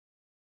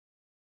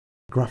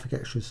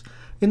Graphicxtras.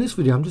 In this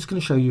video I'm just going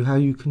to show you how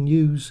you can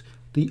use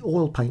the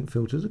oil paint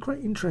filter. There's a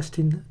great interest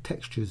in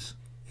textures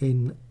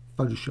in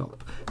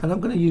Photoshop, and I'm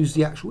going to use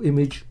the actual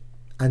image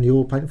and the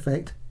oil paint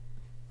effect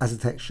as a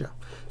texture.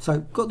 So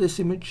got this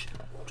image,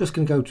 just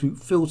going to go to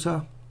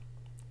Filter,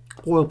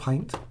 Oil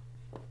Paint.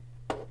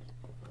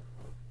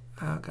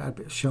 I'll get a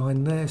bit of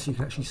shine there so you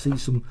can actually see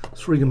some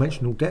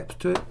three-dimensional depth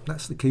to it.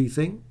 That's the key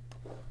thing.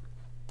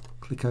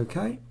 Click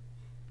OK.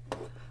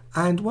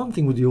 And one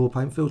thing with the oil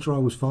paint filter I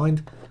always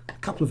find, a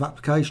couple of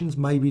applications,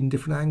 maybe in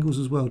different angles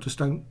as well, just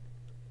don't,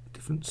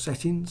 different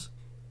settings.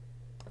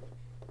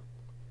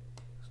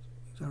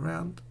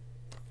 Around.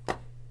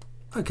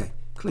 Okay,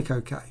 click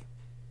OK.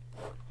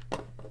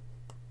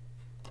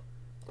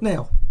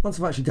 Now, once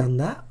I've actually done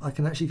that, I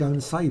can actually go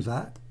and save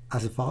that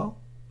as a file.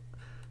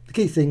 The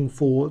key thing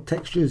for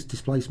textures,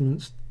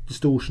 displacements,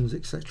 distortions,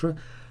 etc.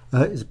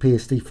 Is a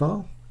PSD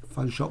file,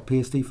 Photoshop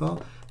PSD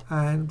file,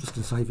 and I'm just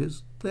going to save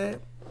it there.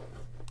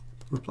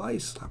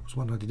 Replace, that was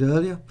one I did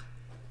earlier.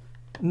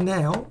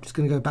 Now, I'm just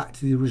going to go back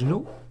to the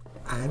original,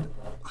 and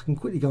I can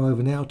quickly go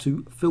over now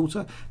to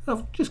Filter. And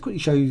I'll just quickly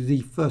show you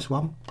the first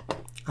one,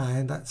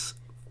 and that's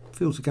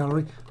Filter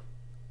Gallery.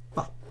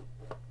 But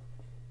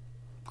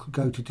could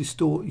go to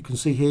Distort. You can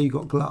see here you've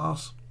got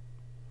glass.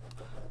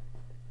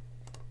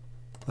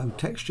 Load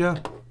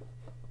texture,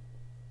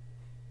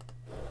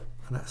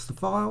 and that's the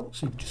file.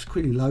 So you can just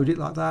quickly load it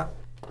like that,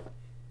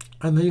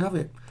 and there you have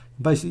it.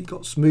 Basically, you've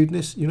got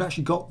smoothness. You've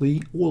actually got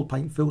the oil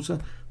paint filter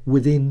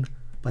within,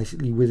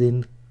 basically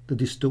within the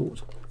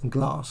distort and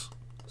glass.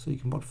 So you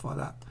can modify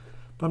that.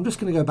 But I'm just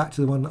going to go back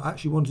to the one that I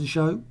actually wanted to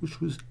show,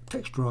 which was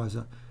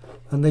Texturizer,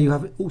 and there you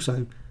have it.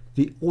 Also,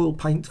 the oil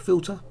paint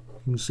filter.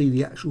 You can see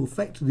the actual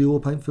effect of the oil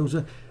paint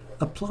filter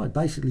applied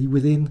basically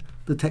within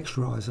the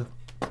Texturizer.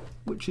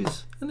 Which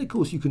is, and of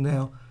course you can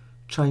now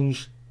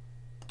change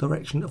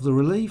direction of the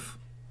relief,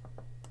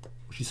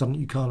 which is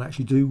something you can't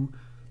actually do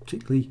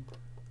particularly.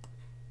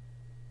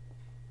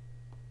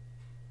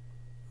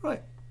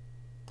 Right,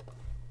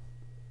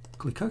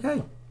 click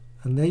OK,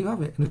 and there you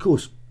have it. And of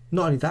course,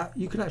 not only that,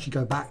 you can actually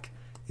go back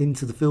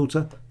into the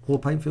filter, or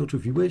paint filter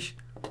if you wish,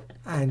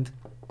 and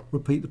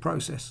repeat the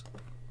process.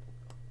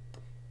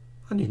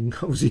 And you can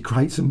obviously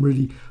create some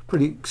really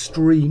pretty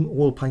extreme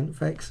oil paint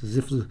effects, as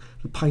if the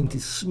paint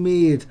is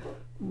smeared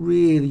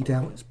really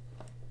down. It's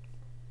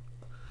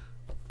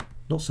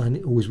not saying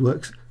it always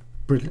works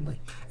brilliantly.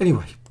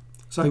 Anyway,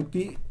 so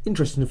the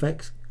interesting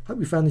effects. Hope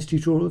you found this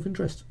tutorial of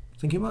interest.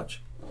 Thank you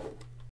much.